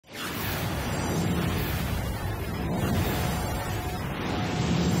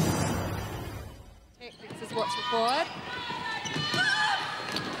forward.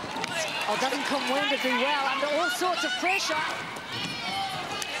 Oh, doesn't Kumwenda do well under all sorts of pressure?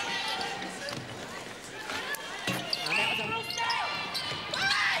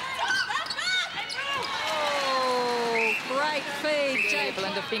 Oh, great feed. Yeah,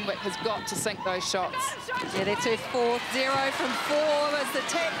 Belinda Fenwick has got to sink those shots. Yeah, that's her fourth. 0 from 4 as the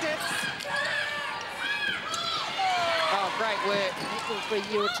Tactix. Oh, great work. For a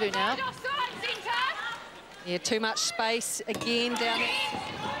year or two now. Yeah, too much space again down there.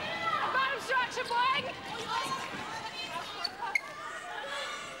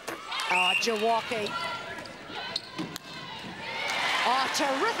 Oh, Jawaki. Oh,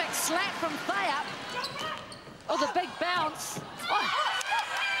 terrific slap from Thea. Oh, the big bounce. Oh.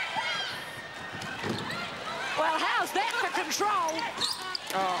 Well, how's that for control?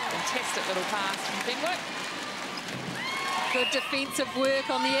 Oh, fantastic little pass from Fenwick. Good defensive work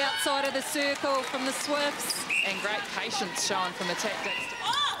on the outside of the circle from the Swifts. And great patience shown from the Tactix.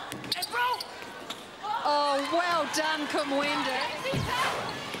 Oh, well done, Kumwenda.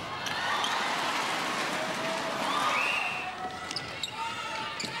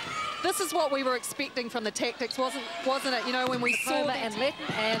 This is what we were expecting from the Tactix, wasn't it? You know, when we saw that and Latin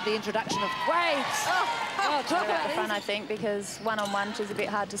and the introduction of Waves. Oh, talk about the fun, I think, because one-on-one she's a bit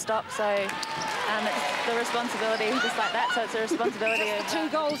hard to stop. So it's the responsibility, just like that. So it's a responsibility of 2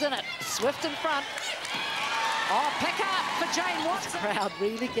 goals in it. Swift in front. Oh, pick up for Jane Watson. The crowd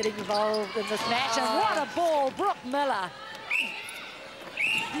really getting involved in this match. And what a ball, Brooke Miller.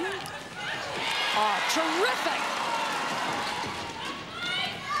 Oh, terrific.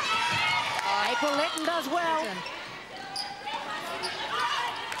 April Letton does well.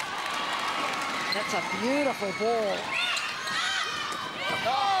 That's a beautiful ball.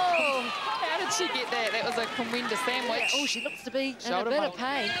 Oh, how did she get that? That was a Kumwenda sandwich. Yeah. Oh, she looks to be in a Shoulder bit hold. of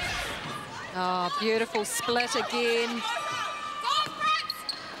pain. Oh, beautiful split again.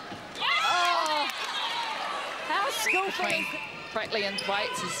 Oh, how skillful. Between Brackley and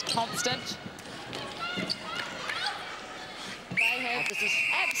Thwaites is constant. This is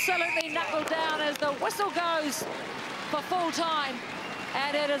absolutely knuckled down as the whistle goes for full time.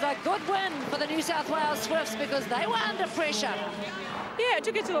 And it is a good win for the New South Wales Swifts because they were under pressure. Yeah, it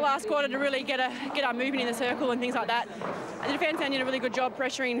took it to the last quarter to really get our movement in the circle and things like that. The defence did a really good job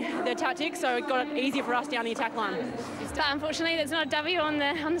pressuring the Tactix, so it got it easier for us down the attack line. But unfortunately, there's not a W on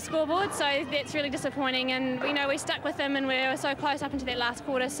the scoreboard, so that's really disappointing. And we know we stuck with them, and we were so close up into that last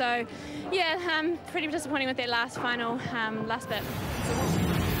quarter. So, yeah, pretty disappointing with that last bit.